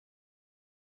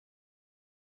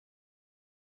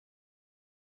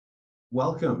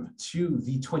Welcome to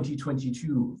the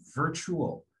 2022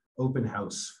 virtual open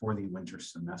house for the winter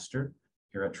semester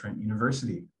here at Trent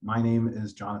University. My name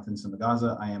is Jonathan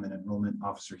Samagaza. I am an enrollment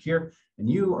officer here, and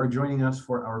you are joining us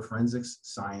for our forensics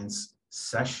science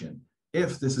session.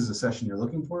 If this is a session you're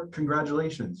looking for,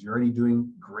 congratulations, you're already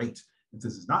doing great. If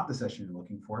this is not the session you're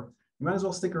looking for, you might as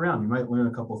well stick around. You might learn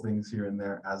a couple things here and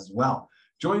there as well.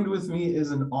 Joined with me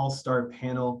is an all-star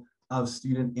panel of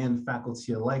student and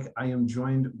faculty alike. I am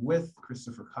joined with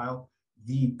Christopher Kyle,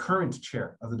 the current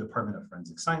chair of the Department of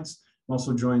Forensic Science. I'm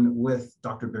also joined with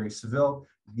Dr. Barry Seville,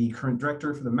 the current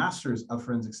director for the Masters of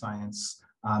Forensic Science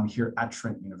here at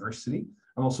Trent University.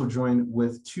 I'm also joined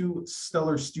with two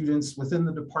stellar students within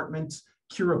the department,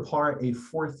 Kira Parr, a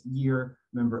fourth-year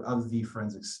member of the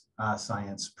Forensics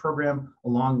Science program,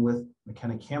 along with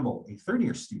McKenna Campbell, a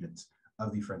third-year student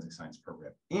of the Forensic Science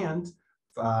program, and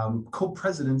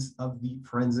co-presidents of the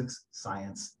Forensics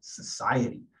Science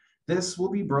Society. This will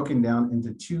be broken down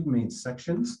into two main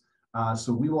sections.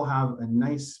 So we will have a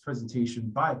nice presentation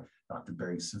by Dr.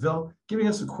 Barry Seville, giving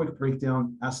us a quick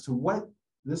breakdown as to what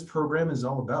this program is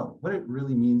all about, what it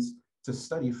really means to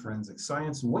study forensic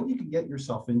science, what you can get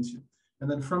yourself into.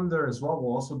 And then from there as well,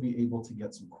 we'll also be able to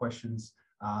get some questions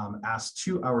asked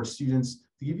to our students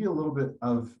to give you a little bit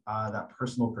of that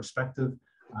personal perspective.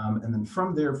 And then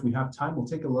from there, if we have time, we'll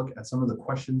take a look at some of the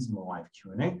questions in the live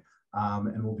Q&A,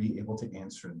 and we'll be able to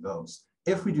answer those.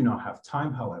 If we do not have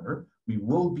time, however, we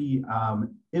will be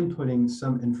inputting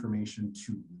some information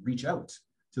to reach out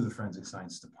to the Forensic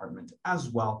Science Department as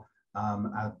well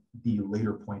at the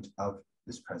later point of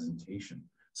this presentation.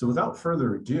 So without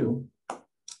further ado,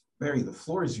 Barry, the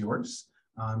floor is yours.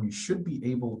 You should be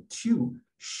able to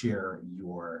share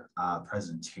your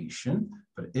presentation,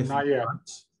 but if not you yet.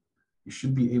 aren't, you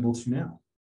should be able to now.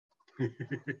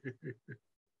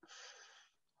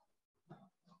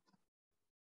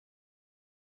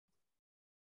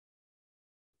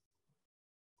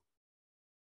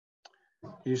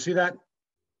 You see that?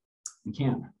 You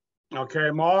can. Okay,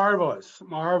 marvelous,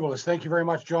 marvelous. Thank you very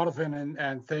much, Jonathan,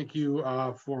 and thank you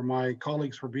for my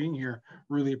colleagues for being here.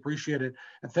 Really appreciate it.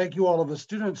 And thank you all of the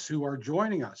students who are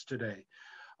joining us today.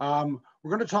 We're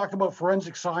going to talk about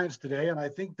forensic science today, and I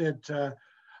think that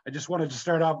I just wanted to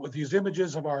start out with these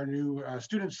images of our new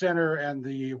student center and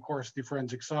of course, the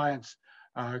forensic science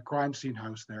crime scene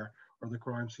house there, or the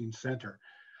crime scene center.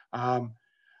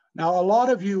 Now, a lot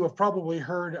of you have probably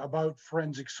heard about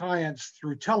forensic science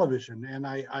through television, and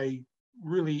I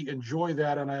really enjoy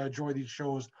that, and I enjoy these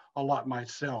shows a lot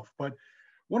myself. But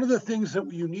one of the things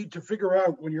that you need to figure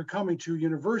out when you're coming to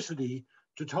university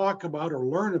to talk about or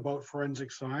learn about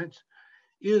forensic science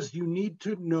is you need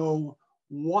to know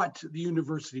what the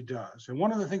university does. And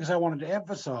one of the things I wanted to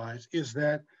emphasize is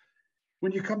that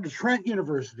when you come to Trent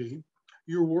University,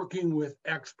 you're working with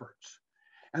experts.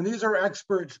 And these are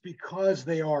experts because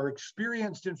they are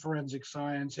experienced in forensic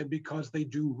science and because they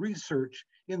do research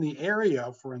in the area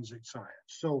of forensic science.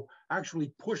 So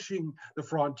actually pushing the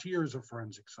frontiers of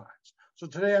forensic science. So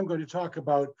today I'm going to talk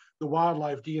about the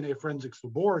Wildlife DNA Forensics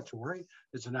Laboratory.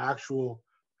 It's an actual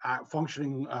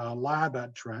functioning lab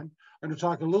at Trent. I'm going to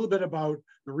talk a little bit about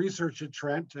the research at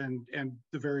Trent and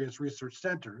the various research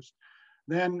centers.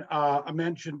 Then I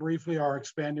mentioned briefly our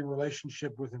expanding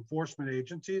relationship with enforcement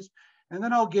agencies. And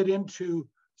then I'll get into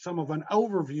some of an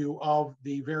overview of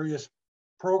the various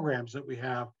programs that we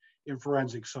have in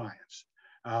forensic science,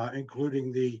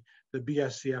 including the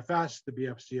BSCFS, the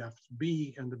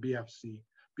BFCFB, and the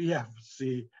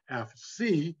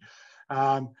BFCFC,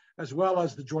 as well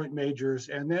as the joint majors.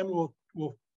 And then we'll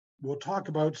talk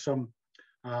about some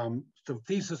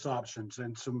thesis options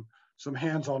and some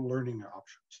hands-on learning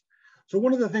options. So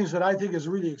one of the things that I think is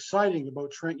really exciting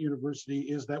about Trent University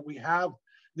is that we have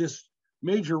this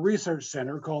major research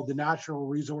center called the Natural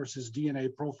Resources DNA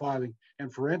Profiling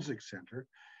and Forensics Center.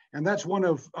 And that's one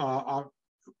of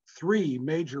three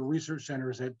major research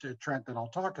centers at Trent that I'll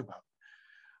talk about.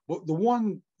 But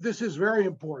this is very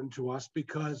important to us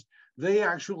because they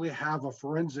actually have a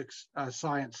forensics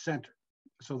science center.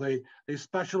 So they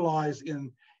specialize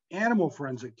in animal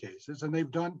forensic cases, and they've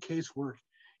done casework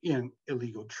in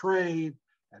illegal trade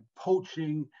and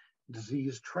poaching,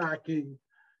 disease tracking,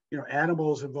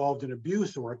 animals involved in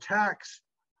abuse or attacks,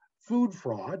 food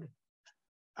fraud,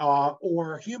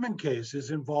 or human cases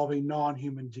involving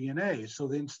non-human DNA. So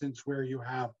the instance where you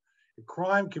have a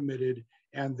crime committed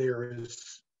and there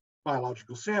is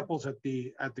biological samples at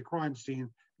the crime scene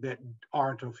that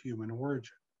aren't of human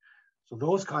origin. So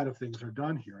those kind of things are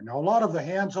done here. Now, a lot of the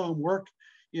hands-on work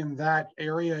in that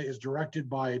area is directed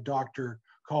by Dr.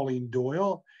 Colleen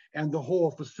Doyle, and the whole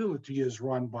facility is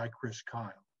run by Chris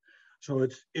Kyle. So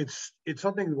it's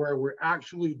something where we're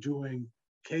actually doing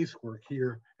casework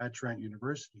here at Trent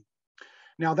University.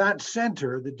 Now that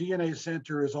center, the DNA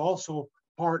Center, is also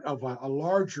part of a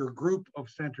larger group of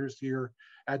centers here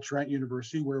at Trent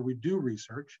University where we do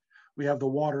research. We have the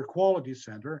Water Quality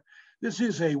Center. This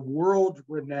is a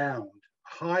world-renowned,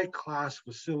 high-class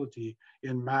facility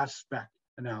in mass spec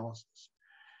analysis.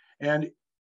 And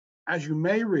as you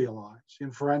may realize,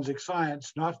 in forensic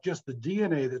science, not just the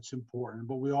DNA that's important,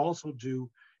 but we also do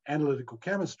analytical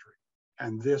chemistry.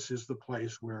 And this is the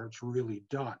place where it's really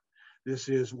done. This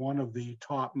is one of the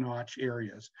top-notch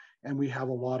areas, and we have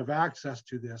a lot of access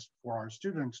to this for our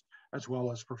students, as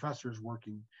well as professors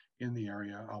working in the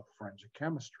area of forensic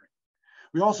chemistry.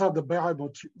 We also have the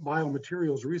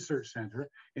Biomaterials Research Center,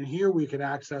 and here we can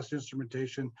access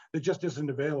instrumentation that just isn't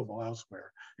available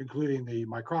elsewhere, including the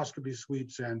microscopy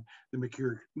suites and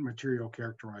the material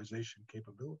characterization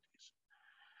capabilities.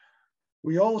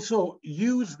 We also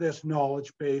use this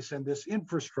knowledge base and this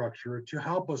infrastructure to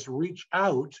help us reach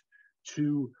out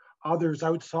to others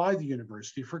outside the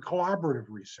university for collaborative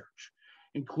research,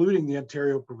 including the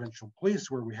Ontario Provincial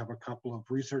Police, where we have a couple of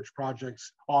research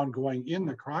projects ongoing in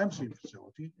the crime scene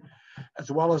facility, as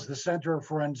well as the Center of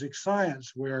Forensic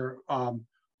Science, where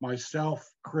myself,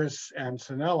 Chris, and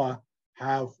Sanella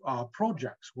have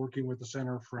projects working with the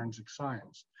Center of Forensic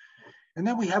Science. And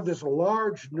then we have this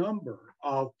large number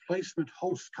of placement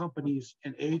host companies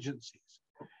and agencies.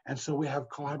 And so we have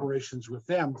collaborations with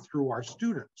them through our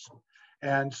students.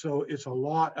 And so it's a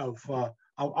lot of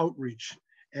outreach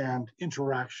and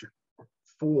interaction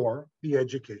for the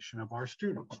education of our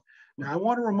students. Now, I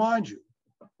want to remind you,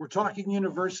 we're talking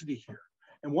university here.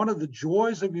 And one of the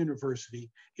joys of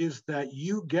university is that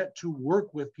you get to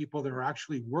work with people that are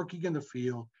actually working in the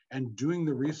field and doing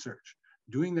the research,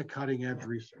 doing the cutting edge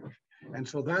research. And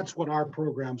so that's what our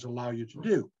programs allow you to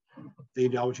do. They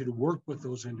allow you to work with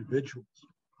those individuals.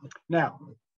 Now,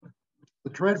 the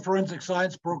Trent Forensic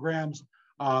Science programs,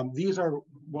 these are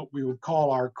what we would call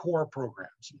our core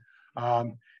programs.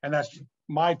 And that's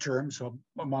my term, so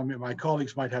my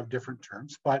colleagues might have different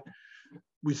terms, but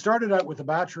we started out with a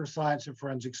Bachelor of Science in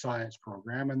Forensic Science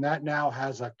program, and that now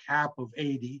has a cap of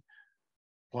 80,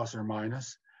 plus or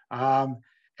minus.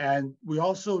 And we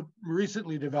also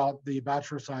recently developed the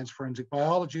Bachelor of Science Forensic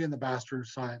Biology and the Bachelor of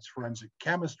Science Forensic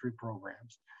Chemistry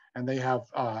programs. And they have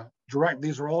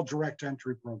these are all direct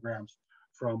entry programs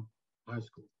from high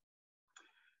school.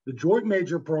 The joint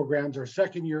major programs are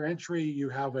second year entry. You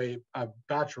have a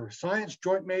Bachelor of Science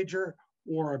joint major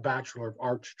or a Bachelor of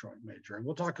Arts joint major. And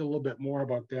we'll talk a little bit more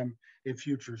about them in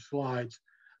future slides,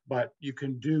 but you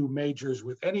can do majors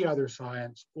with any other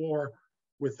science or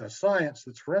with a science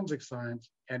that's forensic science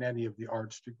and any of the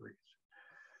arts degrees.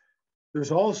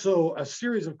 There's also a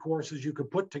series of courses you could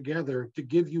put together to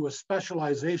give you a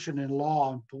specialization in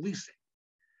law and policing.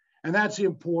 And that's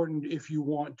important if you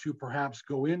want to perhaps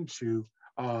go into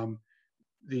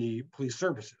the police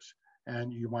services,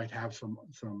 and you might have some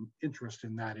interest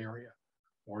in that area,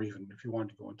 or even if you want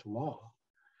to go into law.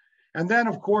 And then,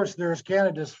 of course, there's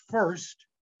Canada's first,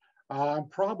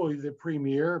 probably the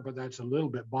premier, but that's a little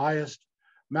bit biased,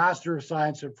 Master of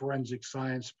Science in Forensic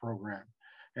Science program.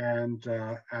 And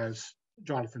as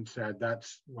Jonathan said,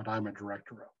 that's what I'm a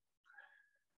director of.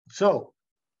 So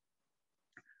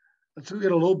let's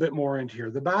get a little bit more into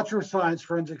here. The Bachelor of Science,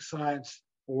 Forensic Science,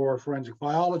 or Forensic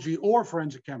Biology, or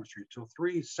Forensic Chemistry, so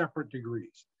 3 separate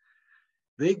degrees.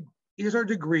 These are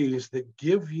degrees that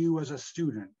give you as a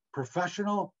student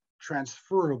professional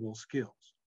transferable skills.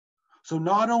 So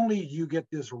not only do you get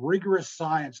this rigorous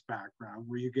science background,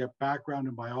 where you get background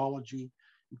in biology,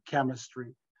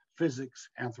 chemistry, physics,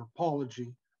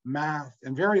 anthropology, math,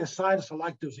 and various science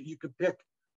electives that you could pick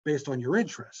based on your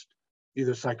interest,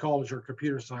 either psychology or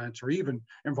computer science, or even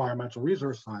environmental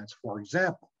resource science, for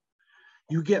example.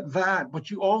 You get that, but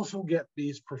you also get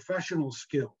these professional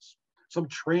skills, some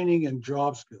training and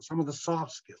job skills, some of the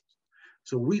soft skills.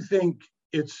 So we think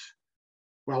it's,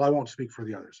 well, I won't speak for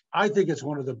the others. I think it's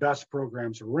one of the best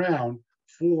programs around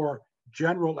for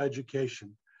general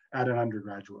education at an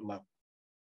undergraduate level.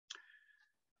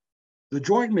 The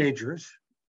joint majors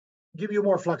give you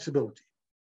more flexibility.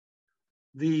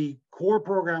 The core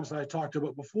programs that I talked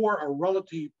about before are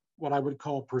relatively what I would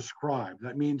call prescribed.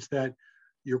 That means that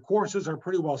your courses are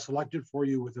pretty well selected for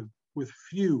you with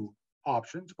few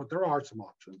options, but there are some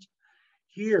options.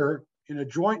 Here, in a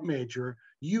joint major,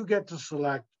 you get to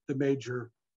select the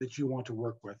major that you want to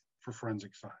work with for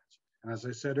forensic science. And as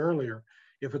I said earlier,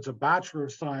 if it's a Bachelor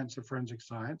of Science in Forensic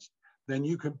Science, then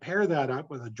you can pair that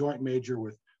up with a joint major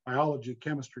with biology,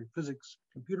 chemistry, physics,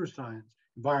 computer science,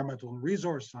 environmental and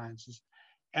resource sciences,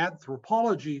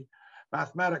 anthropology,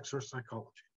 mathematics, or psychology.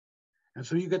 And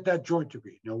so you get that joint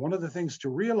degree. Now, one of the things to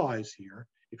realize here,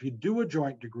 if you do a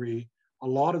joint degree, a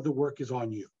lot of the work is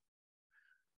on you.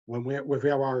 When we have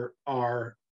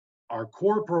our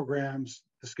core programs,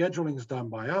 the scheduling is done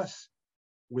by us.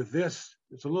 With this,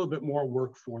 it's a little bit more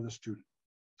work for the student.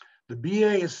 The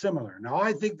BA is similar. Now,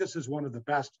 I think this is one of the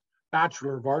best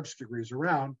Bachelor of Arts degrees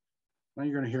around. Now,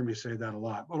 you're going to hear me say that a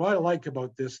lot. But what I like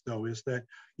about this, though, is that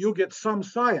you'll get some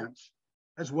science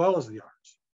as well as the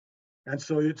arts. And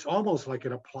so it's almost like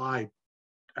an applied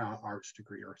arts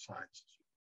degree or sciences.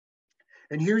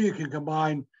 And here you can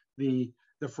combine the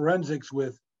forensics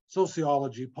with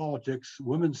sociology, politics,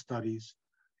 women's studies,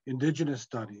 indigenous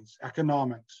studies,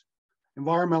 economics,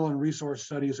 environmental and resource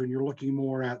studies when you're looking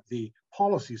more at the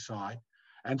policy side,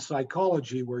 and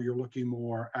psychology where you're looking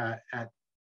more at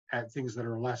things that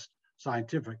are less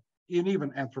scientific, and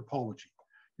even anthropology.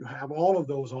 You have all of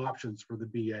those options for the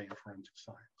BA in forensic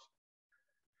science.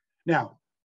 Now,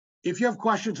 if you have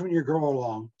questions when you go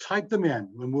along, type them in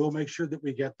and we'll make sure that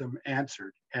we get them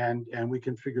answered and we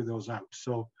can figure those out.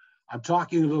 So I'm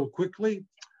talking a little quickly.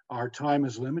 Our time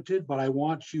is limited, but I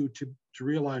want you to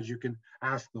realize you can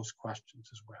ask those questions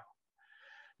as well.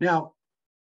 Now,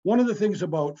 one of the things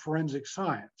about forensic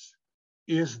science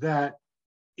is that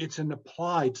it's an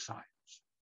applied science.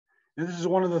 And this is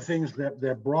one of the things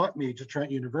that brought me to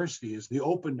Trent University is the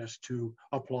openness to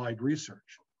applied research.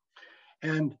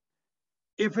 And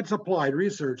if it's applied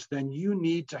research, then you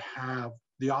need to have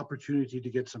the opportunity to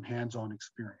get some hands-on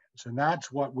experience. And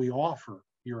that's what we offer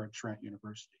here at Trent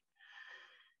University.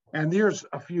 And there's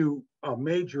a few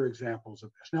major examples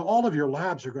of this. Now, all of your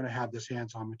labs are going to have this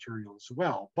hands-on material as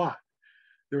well, but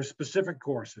there's specific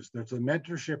courses. There's a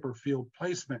mentorship or field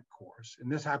placement course, and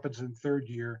this happens in third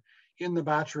year in the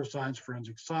Bachelor of Science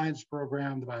Forensic Science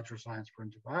program, the Bachelor of Science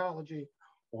Forensic Biology,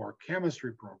 or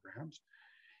chemistry programs.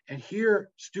 And here,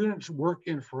 students work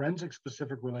in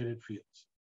forensic-specific related fields.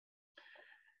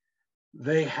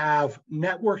 They have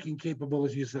networking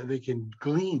capabilities that they can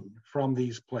glean from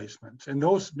these placements. And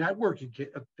those networking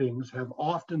things have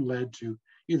often led to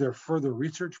either further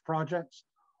research projects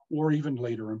or even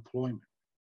later employment.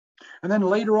 And then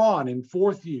later on in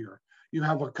fourth year, you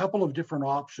have a couple of different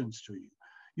options to you.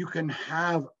 You can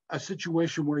have a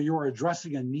situation where you're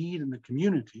addressing a need in the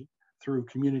community through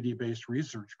community-based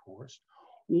research course,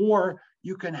 or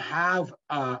you can have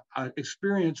an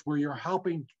experience where you're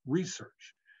helping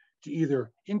research to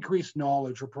either increase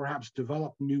knowledge or perhaps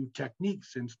develop new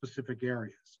techniques in specific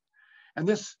areas. And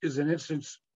this is an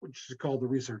instance which is called the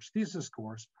research thesis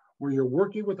course, where you're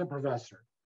working with a professor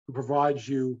who provides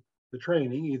you the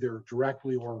training, either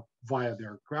directly or via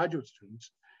their graduate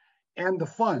students, and the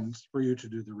funds for you to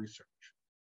do the research.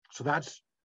 So that's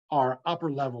our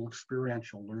upper level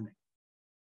experiential learning.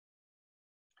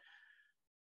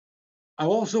 I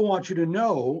also want you to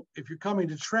know, if you're coming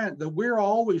to Trent, that we're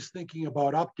always thinking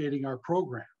about updating our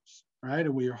programs, right?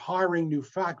 And we are hiring new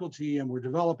faculty and we're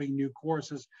developing new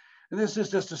courses. And this is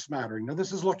just a smattering. Now,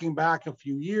 this is looking back a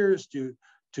few years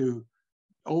to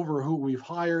over who we've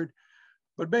hired.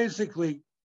 But basically,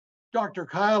 Dr.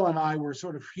 Kyle and I were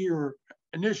sort of here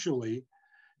initially,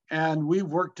 and we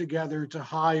worked together to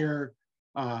hire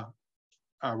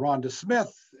Rhonda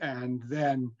Smith, and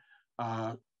then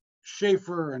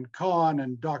Schaefer and Kahn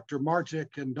and Dr.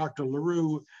 Martik and Dr.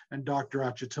 LaRue and Dr.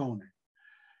 Achatone.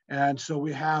 And so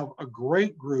we have a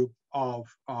great group of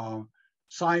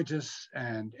scientists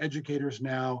and educators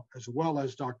now, as well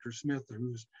as Dr. Smith,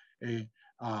 who's a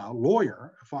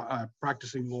lawyer, a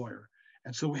practicing lawyer.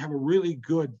 And so we have a really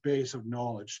good base of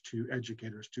knowledge to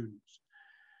educate our students.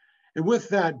 And with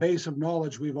that base of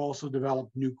knowledge, we've also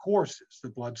developed new courses, the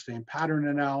bloodstain pattern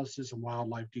analysis and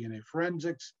wildlife DNA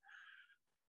forensics.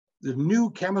 The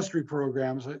new chemistry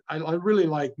programs, I really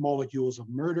like molecules of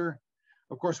murder.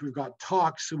 Of course, we've got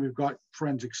tox and we've got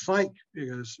forensic psych,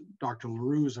 because Dr.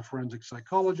 LaRue is a forensic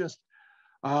psychologist,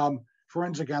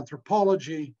 forensic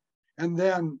anthropology, and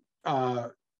then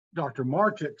Dr.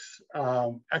 Martik's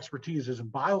expertise is in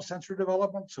biosensor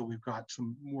development, so we've got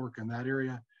some work in that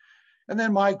area. And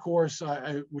then my course,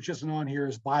 which isn't on here,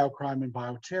 is biocrime and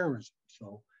bioterrorism.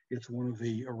 So it's one of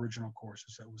the original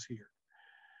courses that was here.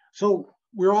 So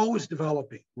we're always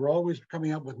developing. We're always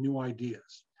coming up with new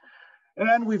ideas.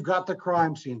 And we've got the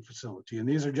crime scene facility. And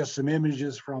these are just some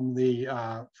images from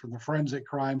the forensic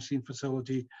crime scene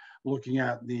facility, looking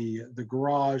at the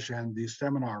garage and the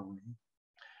seminar room.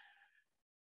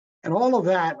 And all of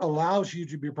that allows you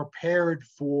to be prepared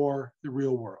for the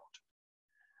real world.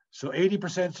 So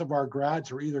 80% of our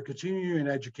grads are either continuing in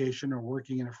education or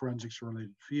working in a forensics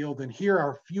related field. And here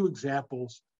are a few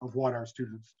examples of what our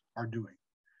students are doing.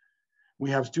 We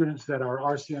have students that are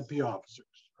RCMP officers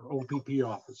or OPP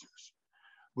officers.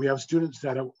 We have students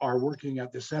that are working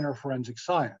at the Center of Forensic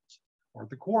Science or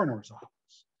the coroner's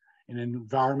office in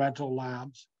environmental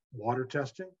labs, water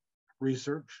testing,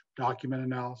 research, document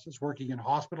analysis, working in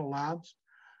hospital labs,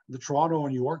 the Toronto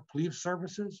and York Police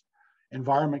Services,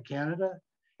 Environment Canada.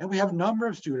 And we have a number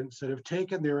of students that have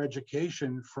taken their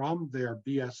education from their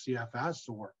BSCFS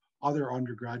or other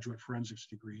undergraduate forensics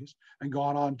degrees and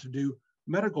gone on to do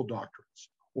medical doctorates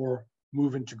or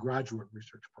move into graduate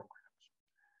research programs.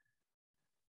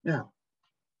 Now,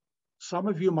 some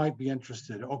of you might be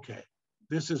interested, okay,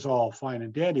 this is all fine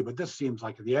and dandy, but this seems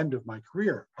like the end of my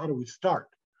career. How do we start?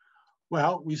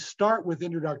 Well, we start with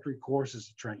introductory courses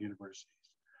at Trent University.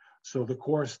 So the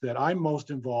course that I'm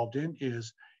most involved in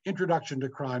is Introduction to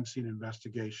Crime Scene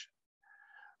Investigation.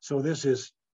 So this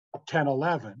is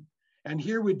 1011, and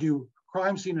here we do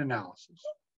crime scene analysis,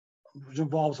 which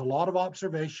involves a lot of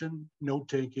observation,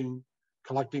 note-taking,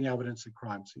 collecting evidence at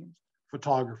crime scenes,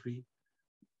 photography,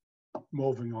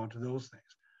 moving on to those things.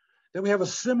 Then we have a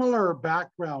similar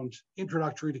background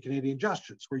introductory to Canadian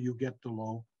justice, where you get the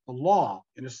law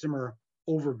in a similar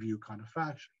overview kind of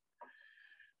fashion.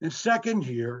 And second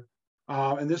year,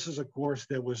 and this is a course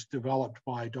that was developed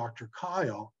by Dr.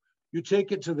 Kyle, you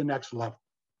take it to the next level.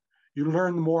 You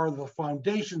learn more of the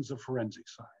foundations of forensic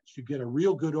science. You get a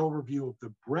real good overview of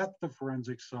the breadth of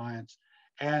forensic science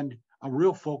and a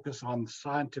real focus on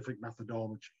scientific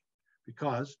methodology.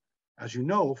 Because, as you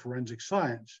know, forensic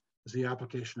science is the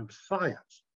application of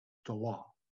science to law.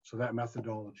 So that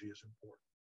methodology is important.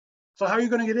 So how are you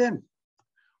going to get in?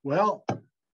 Well,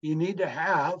 you need to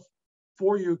have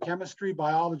 4-year chemistry,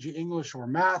 biology, English, or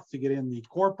math to get in the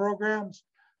core programs.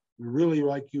 We really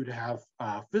like you to have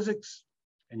physics,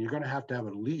 and you're going to have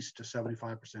at least a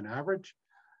 75% average.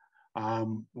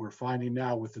 We're finding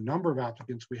now with the number of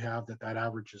applicants we have that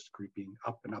average is creeping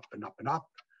up and up and up and up.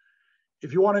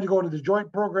 If you wanted to go to the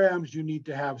joint programs, you need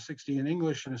to have 60 in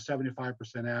English and a 75%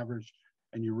 average,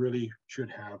 and you really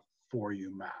should have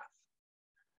 4U math.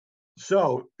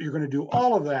 So you're going to do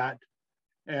all of that,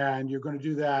 and you're going to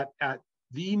do that at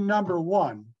the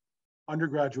 #1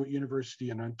 undergraduate university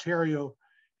in Ontario.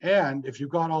 And if you've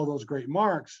got all those great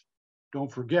marks,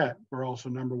 don't forget, we're also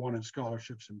 #1 in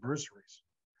scholarships and bursaries.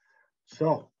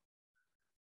 So,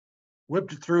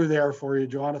 whipped it through there for you,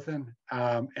 Jonathan,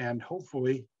 and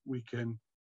hopefully we can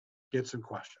get some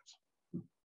questions.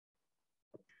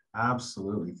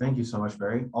 Absolutely. Thank you so much,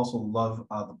 Barry. Also love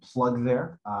the plug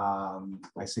there.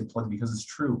 I say plug because it's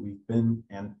true. We've been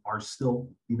and are still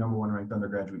the #1 ranked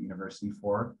undergraduate university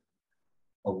for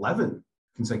 11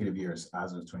 consecutive years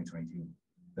as of 2022.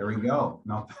 There we go.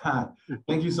 Not bad.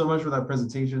 Thank you so much for that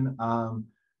presentation.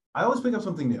 I always pick up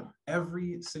something new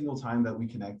every single time that we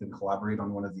connect and collaborate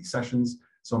on one of these sessions.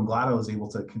 So I'm glad I was able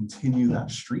to continue that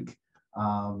streak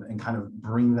and kind of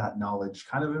bring that knowledge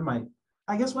kind of in my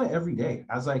everyday.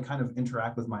 As I kind of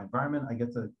interact with my environment, I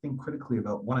get to think critically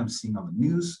about what I'm seeing on the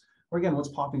news, or again, what's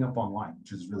popping up online,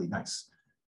 which is really nice.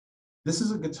 This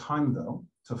is a good time, though,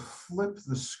 to flip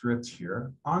the script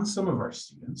here on some of our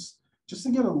students, just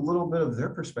to get a little bit of their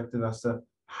perspective as to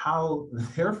how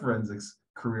their forensics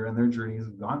career and their journeys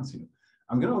have gone to.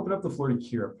 I'm going to open up the floor to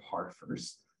Kira Parr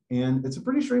first, and it's a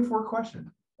pretty straightforward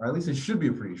question, or at least it should be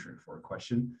a pretty straightforward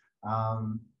question.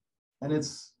 And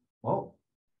it's, well,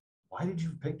 why did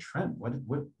you pick Trent? What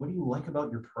do you like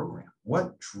about your program?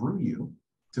 What drew you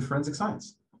to forensic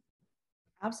science?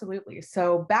 Absolutely.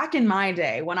 So back in my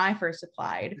day, when I first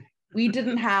applied, we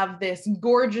didn't have this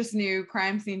gorgeous new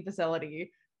crime scene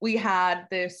facility. We had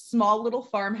this small little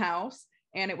farmhouse,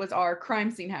 and it was our crime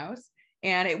scene house,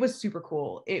 and it was super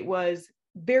cool. It was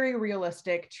very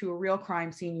realistic to a real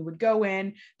crime scene. You would go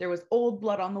in, there was old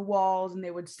blood on the walls, and they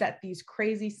would set these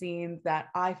crazy scenes that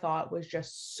I thought was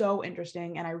just so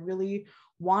interesting. And I really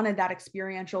wanted that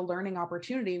experiential learning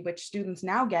opportunity, which students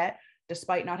now get.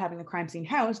 Despite not having the crime scene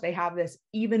house, they have this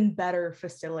even better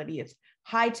facility. It's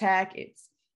high tech, it's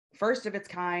first of its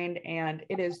kind, and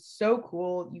it is so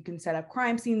cool. You can set up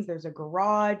crime scenes. There's a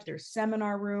garage, there's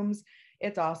seminar rooms.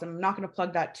 It's awesome. I'm not going to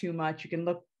plug that too much. You can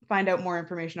find out more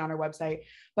information on our website,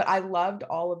 but I loved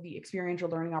all of the experiential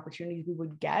learning opportunities we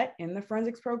would get in the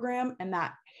forensics program, and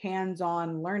that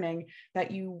hands-on learning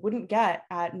that you wouldn't get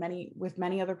with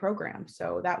many other programs.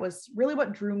 So that was really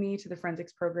what drew me to the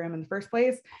forensics program in the first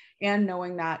place. And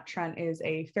knowing that Trent is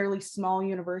a fairly small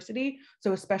university,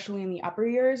 so especially in the upper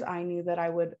years, I knew that I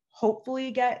would hopefully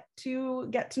get to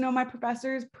know my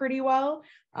professors pretty well.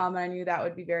 And I knew that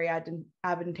would be very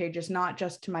advantageous, not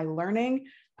just to my learning,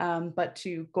 but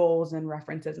to goals and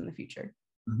references in the future.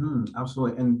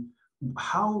 Absolutely. And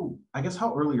I guess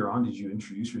how earlier on did you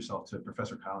introduce yourself to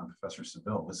Professor Kyle and Professor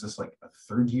Seville? Was this like a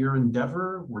third year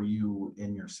endeavor? Were you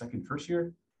in your first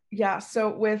year? Yeah,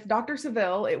 so with Dr.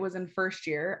 Seville, it was in first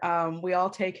year. We all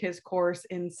take his course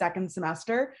in second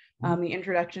semester, the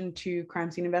Introduction to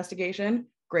Crime Scene Investigation.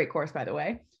 Great course, by the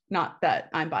way. Not that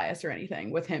I'm biased or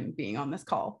anything with him being on this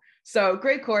call. So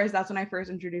great course. That's when I first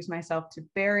introduced myself to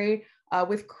Barry.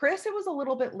 With Chris, it was a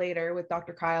little bit later with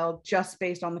Dr. Kyle, just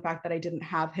based on the fact that I didn't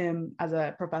have him as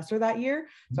a professor that year.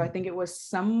 So I think it was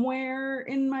somewhere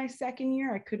in my second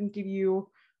year. I couldn't give you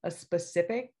a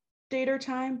specific date or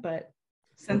time, but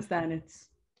since then it's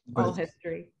all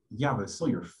history. Yeah, but it's still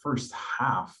your first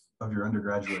half of your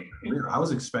undergraduate career. I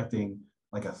was expecting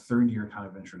like a third year kind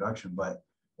of introduction, but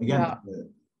again,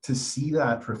 to see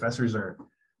that professors are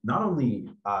not only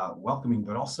welcoming,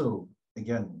 but also,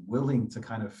 again, willing to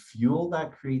kind of fuel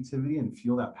that creativity and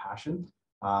fuel that passion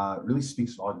really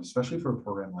speaks volumes, especially for a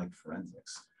program like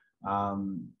forensics.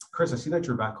 Chris, I see that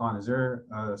you're back on. Is there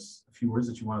a few words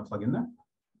that you want to plug in there?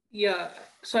 Yeah,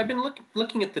 so I've been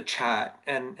looking at the chat,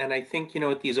 and I think, you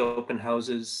know, at these open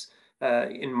houses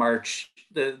in March,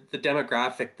 the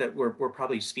demographic that we're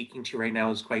probably speaking to right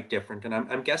now is quite different, and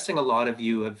I'm guessing a lot of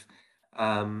you have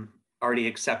already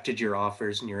accepted your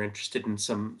offers and you're interested in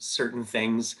some certain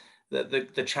things.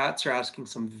 The chats are asking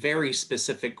some very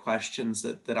specific questions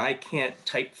that I can't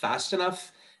type fast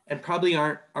enough and probably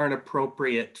aren't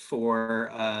appropriate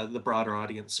for the broader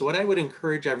audience. So what I would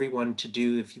encourage everyone to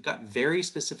do, if you've got very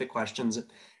specific questions, and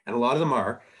a lot of them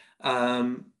are,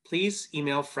 please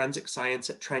email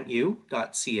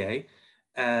forensicscience@trentu.ca,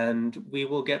 and we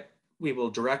will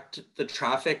direct the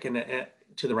traffic and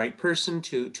to the right person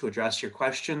to address your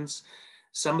questions.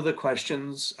 Some of the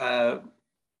questions are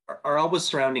always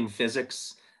surrounding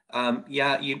physics.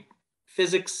 You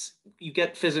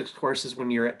get physics courses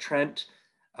when you're at Trent.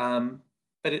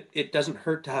 But it doesn't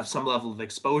hurt to have some level of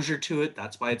exposure to it.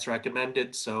 That's why it's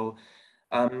recommended. So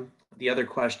the other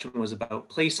question was about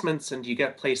placements, and you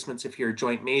get placements if you're a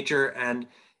joint major, and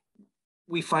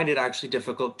we find it actually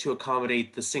difficult to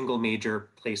accommodate the single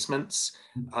major placements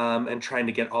and trying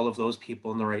to get all of those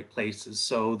people in the right places.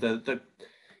 So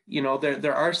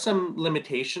there are some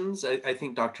limitations. I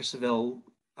think Dr. Seville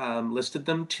listed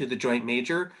them to the joint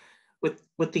major.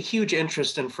 With the huge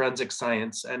interest in forensic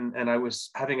science, and I was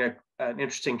having an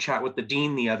interesting chat with the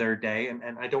dean the other day,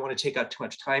 and I don't want to take up too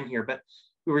much time here, but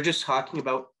we were just talking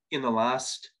about in the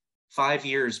last 5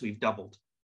 years, we've doubled.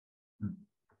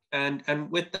 And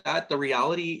with that, the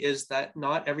reality is that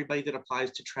not everybody that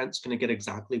applies to Trent's going to get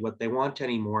exactly what they want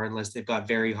anymore unless they've got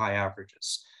very high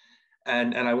averages.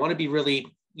 And I want to be really,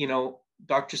 you know,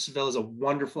 Dr. Seville is a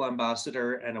wonderful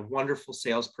ambassador and a wonderful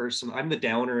salesperson. I'm the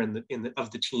downer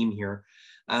of the team here,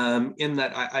 in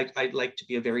that I like to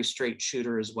be a very straight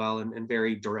shooter as well and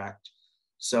very direct.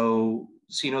 So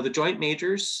you know, the joint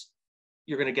majors,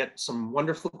 you're going to get some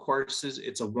wonderful courses.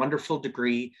 It's a wonderful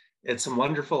degree. It's some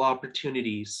wonderful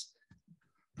opportunities,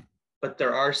 but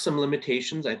there are some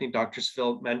limitations. I think Dr.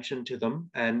 Seville mentioned to them,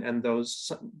 and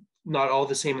those, not all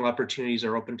the same opportunities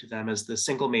are open to them as the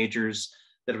single majors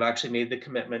that have actually made the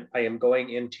commitment. I am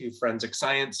going into forensic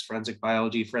science, forensic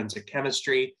biology, forensic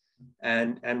chemistry,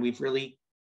 and we've really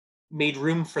made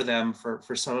room for them for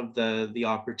some of the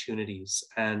opportunities.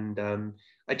 And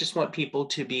I just want people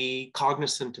to be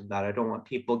cognizant of that. I don't want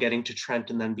people getting to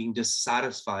Trent and then being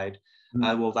dissatisfied.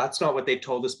 Well, that's not what they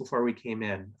told us before we came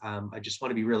in. I just want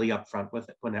to be really upfront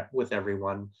with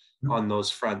everyone on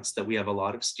those fronts, that we have a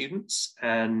lot of students,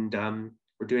 and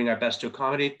we're doing our best to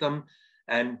accommodate them.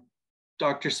 And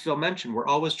Dr. Seville mentioned, we're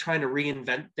always trying to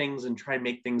reinvent things and try and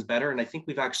make things better. And I think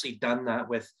we've actually done that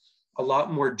with a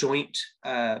lot more joint,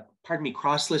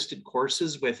 cross-listed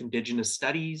courses with Indigenous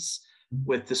Studies,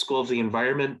 with the School of the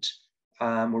Environment.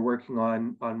 We're working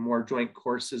on more joint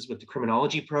courses with the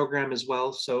criminology program as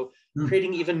well. So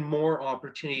creating even more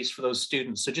opportunities for those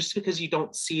students. So just because you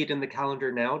don't see it in the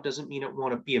calendar now doesn't mean it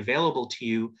won't be available to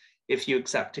you if you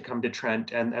accept to come to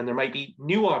Trent. And there might be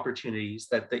new opportunities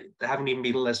that haven't even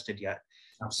been listed yet.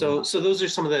 So those are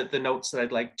some of the notes that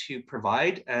I'd like to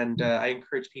provide. And I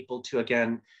encourage people to,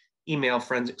 again, email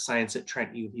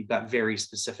forensicscience@trentu if you've got very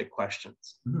specific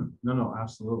questions. No,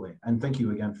 absolutely. And thank you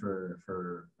again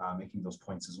for making those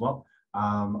points as well.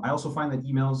 I also find that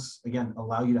emails, again,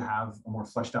 allow you to have a more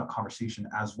fleshed out conversation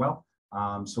as well.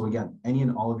 So again, any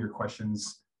and all of your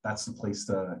questions, that's the place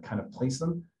to kind of place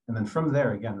them. And then from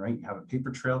there, again, right, you have a paper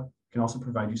trail. It can also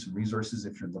provide you some resources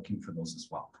if you're looking for those as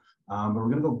well. But we're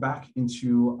going to go back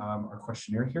into our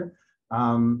questionnaire here.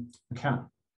 McKenna,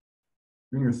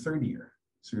 you're in your third year,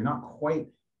 so you're not quite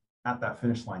at that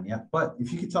finish line yet. But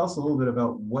if you could tell us a little bit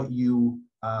about what you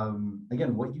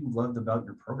again, what you loved about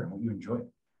your program, what you enjoyed.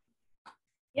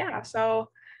 Yeah, so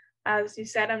as you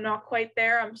said, I'm not quite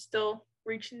there. I'm still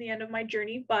reaching the end of my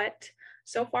journey, but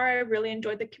so far I really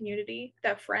enjoyed the community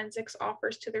that forensics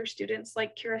offers to their students.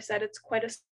 Like Kira said, it's quite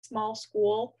a small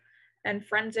school, and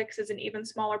forensics is an even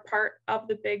smaller part of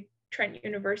the big Trent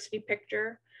University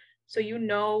picture. So you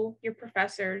know your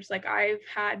professors. Like I've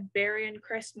had Barry and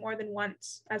Chris more than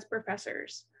once as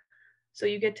professors. So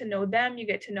you get to know them, you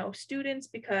get to know students,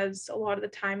 because a lot of the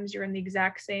times you're in the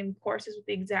exact same courses with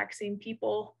the exact same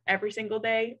people every single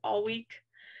day, all week.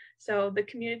 So the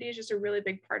community is just a really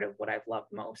big part of what I've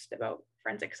loved most about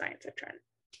forensic science at Trent.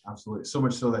 Absolutely. So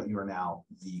much so that you are now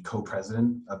the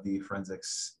co-president of the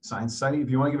Forensics Science Society. If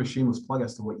you want to give a shameless plug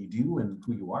as to what you do and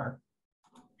who you are.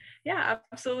 Yeah,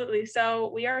 absolutely.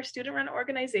 So we are a student-run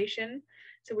organization.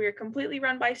 So we are completely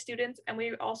run by students, and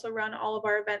we also run all of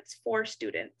our events for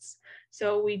students.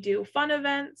 So we do fun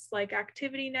events like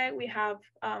activity night. We have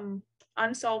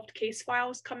unsolved case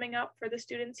files coming up for the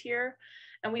students here.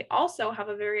 And we also have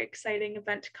a very exciting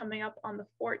event coming up on the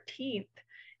 14th.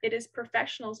 It is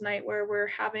professionals night, where we're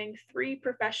having 3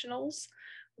 professionals.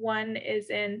 One is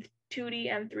in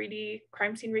 2D and 3D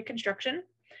crime scene reconstruction.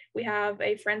 We have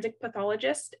a forensic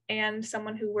pathologist and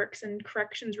someone who works in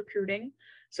corrections recruiting.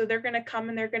 So they're going to come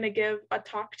and they're going to give a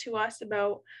talk to us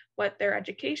about what their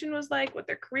education was like, what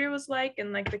their career was like,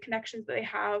 and like the connections that they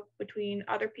have between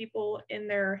other people in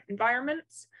their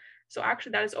environments. So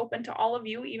actually that is open to all of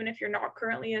you. Even if you're not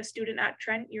currently a student at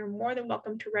Trent, you're more than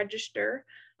welcome to register.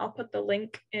 I'll put the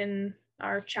link in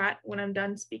our chat when I'm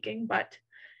done speaking. But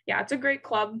yeah, it's a great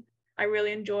club. I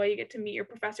really enjoy. You get to meet your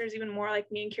professors even more.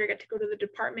 Like me and Kira get to go to the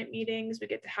department meetings. We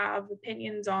get to have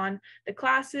opinions on the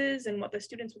classes and what the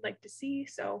students would like to see.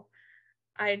 So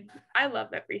I love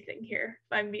everything here,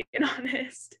 if I'm being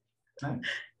honest. Nice.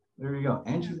 There you go.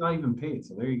 And she's not even paid.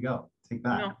 So there you go. Take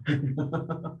that.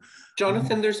 No.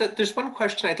 Jonathan, there's one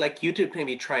question I'd like you to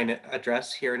maybe try and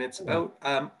address here, and it's about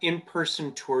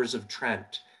in-person tours of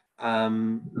Trent. Are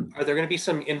there going to be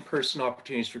some in-person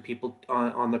opportunities for people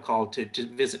on the call to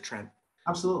visit Trent?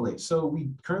 Absolutely. So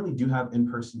we currently do have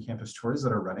in-person campus tours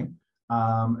that are running.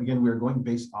 Again, we're going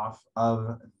based off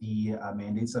of the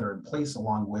mandates that are in place,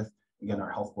 along with, again,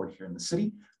 our health board here in the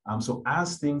city. So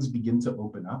as things begin to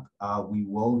open up, we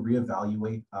will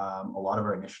reevaluate a lot of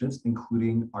our initiatives,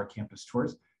 including our campus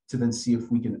tours, to then see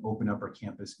if we can open up our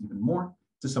campus even more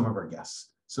to some of our guests.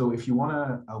 So if you want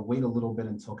to wait a little bit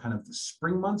until kind of the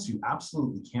spring months, you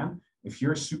absolutely can. If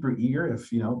you're super eager, if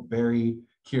Barry,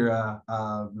 Kira,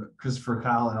 Christopher,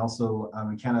 Kyle, and also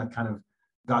McKenna kind of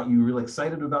got you really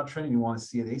excited about Trent and you want to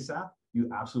see it ASAP, you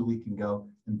absolutely can go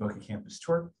and book a campus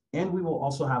tour. And we will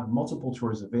also have multiple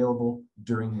tours available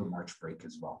during the March break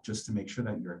as well, just to make sure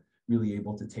that you're really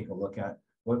able to take a look at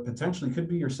what potentially could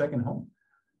be your second home.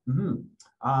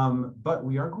 But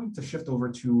we are going to shift over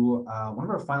to one of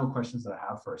our final questions that I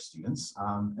have for our students.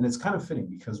 And it's kind of fitting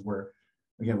because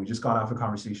we just got off a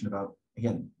conversation about,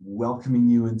 again, welcoming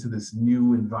you into this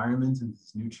new environment and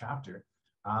this new chapter.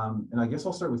 And I guess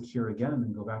I'll start with Kira again and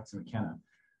then go back to McKenna.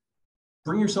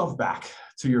 Bring yourself back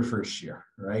to your first year,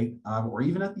 right? Or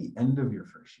even at the end of your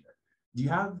first year. Do you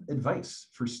have advice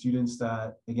for students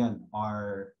that, again,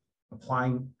 are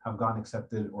applying, have gotten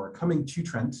accepted, or are coming to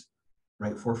Trent,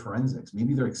 right, for forensics?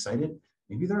 Maybe they're excited,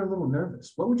 maybe they're a little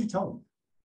nervous. What would you tell them?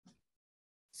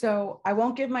 So I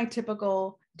won't give my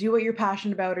typical do what you're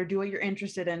passionate about or do what you're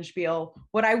interested in spiel.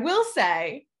 What I will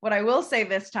say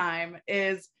this time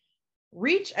is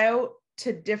reach out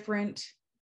to different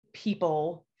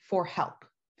people for help.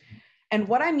 And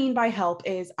what I mean by help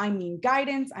is I mean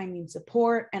guidance, I mean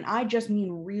support, and I just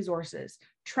mean resources.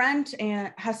 Trent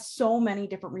has so many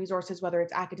different resources, whether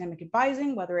it's academic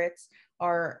advising, whether it's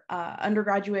our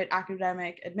undergraduate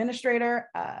academic administrator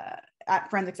at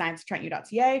Forensic Science,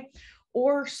 trentu.ca,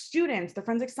 or students, the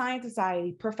Forensic Science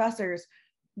Society, professors.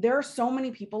 There are so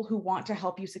many people who want to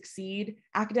help you succeed.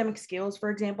 Academic skills, for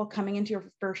example, coming into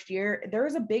your first year, there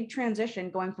is a big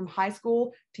transition going from high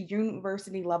school to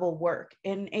university level work,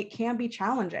 and it can be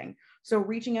challenging. So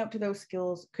reaching out to those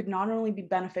skills could not only be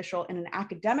beneficial in an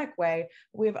academic way,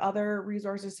 but we have other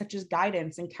resources such as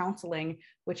guidance and counseling,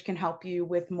 which can help you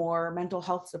with more mental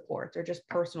health supports or just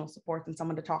personal supports and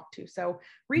someone to talk to. So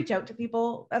reach out to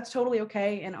people. That's totally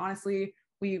okay. And honestly,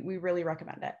 we really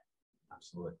recommend it.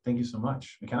 Absolutely. Thank you so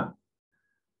much. McKenna?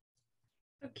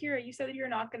 So Kira, you said that you're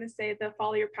not going to say the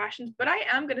follow your passions, but I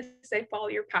am going to say follow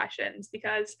your passions,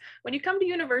 because when you come to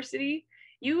university,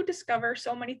 you discover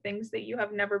so many things that you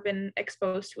have never been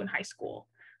exposed to in high school.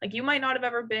 Like you might not have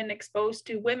ever been exposed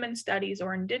to women's studies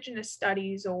or Indigenous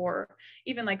studies or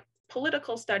even like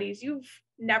political studies, you've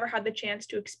never had the chance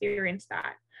to experience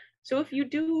that. So if you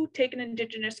do take an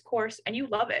Indigenous course and you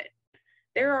love it,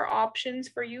 there are options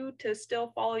for you to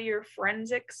still follow your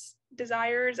forensics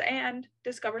desires and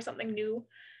discover something new.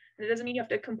 And it doesn't mean you have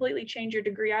to completely change your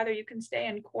degree either. You can stay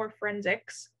in core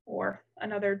forensics or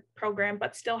another program,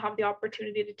 but still have the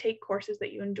opportunity to take courses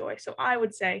that you enjoy. So I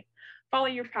would say follow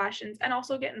your passions and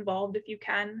also get involved if you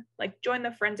can, like join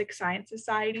the Forensic Science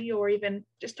Society, or even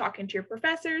just talking to your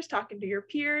professors, talking to your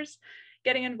peers.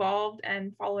 Getting involved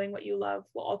and following what you love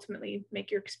will ultimately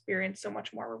make your experience so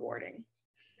much more rewarding.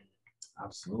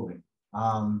 Absolutely.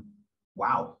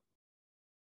 Wow,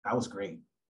 that was great.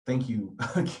 Thank you,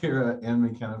 Kira and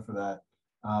McKenna, for that,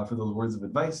 for those words of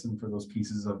advice and for those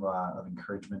pieces of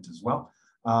encouragement as well.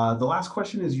 The last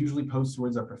question is usually posed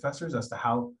towards our professors as to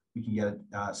how we can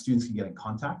get students can get in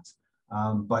contact.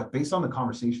 But based on the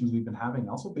conversations we've been having,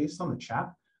 also based on the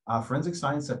chat, forensic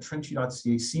science at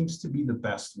trentu.ca seems to be the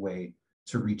best way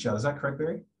to reach out. Is that correct,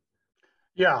 Barry?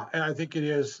 Yeah, and I think it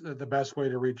is the best way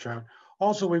to reach out.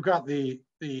 Also, we've got the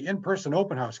in-person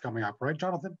open house coming up, right,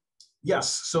 Jonathan?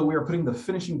 Yes, so we are putting the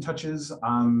finishing touches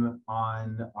on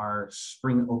our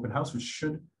spring open house, which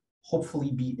should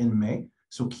hopefully be in May.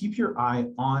 So keep your eye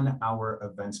on our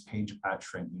events page at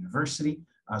Trent University.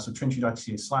 So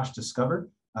trentu.ca/discover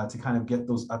to kind of get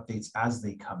those updates as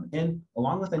they come in,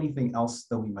 along with anything else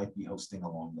that we might be hosting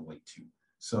along the way too.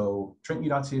 So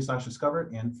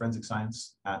trentu.ca/discover and forensic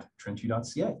science at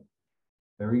trentu.ca.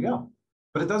 There we go.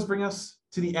 But it does bring us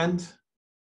to the end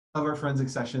of our forensic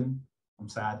session. I'm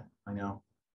sad, I know.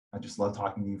 I just love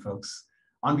talking to you folks.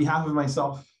 On behalf of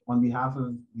myself, on behalf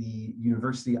of the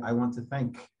university, I want to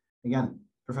thank, again,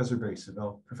 Professor Barry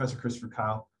Seville, Professor Christopher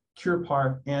Kyle, Kira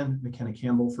Parr, and McKenna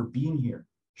Campbell for being here,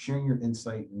 sharing your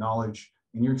insight, knowledge,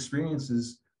 and your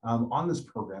experiences on this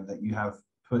program that you have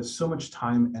put so much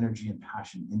time, energy, and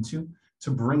passion into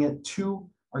to bring it to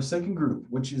our second group,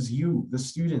 which is you, the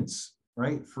students,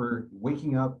 right? For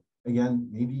waking up, again,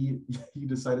 maybe you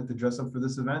decided to dress up for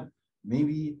this event.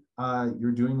 Maybe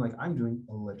you're doing like I'm doing,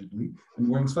 allegedly, and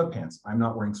wearing sweatpants. I'm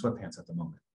not wearing sweatpants at the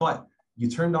moment, but you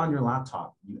turned on your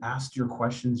laptop, you asked your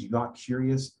questions, you got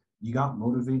curious, you got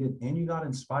motivated, and you got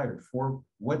inspired for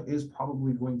what is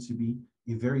probably going to be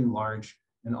a very large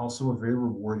and also a very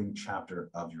rewarding chapter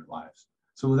of your lives.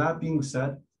 So with that being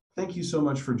said, thank you so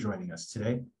much for joining us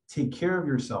today. Take care of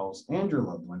yourselves and your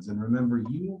loved ones, and remember,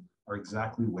 you are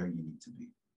exactly where you need to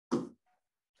be.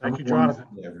 Thank you, Jonathan.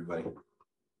 Everybody.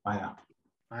 Bye now.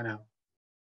 Bye now.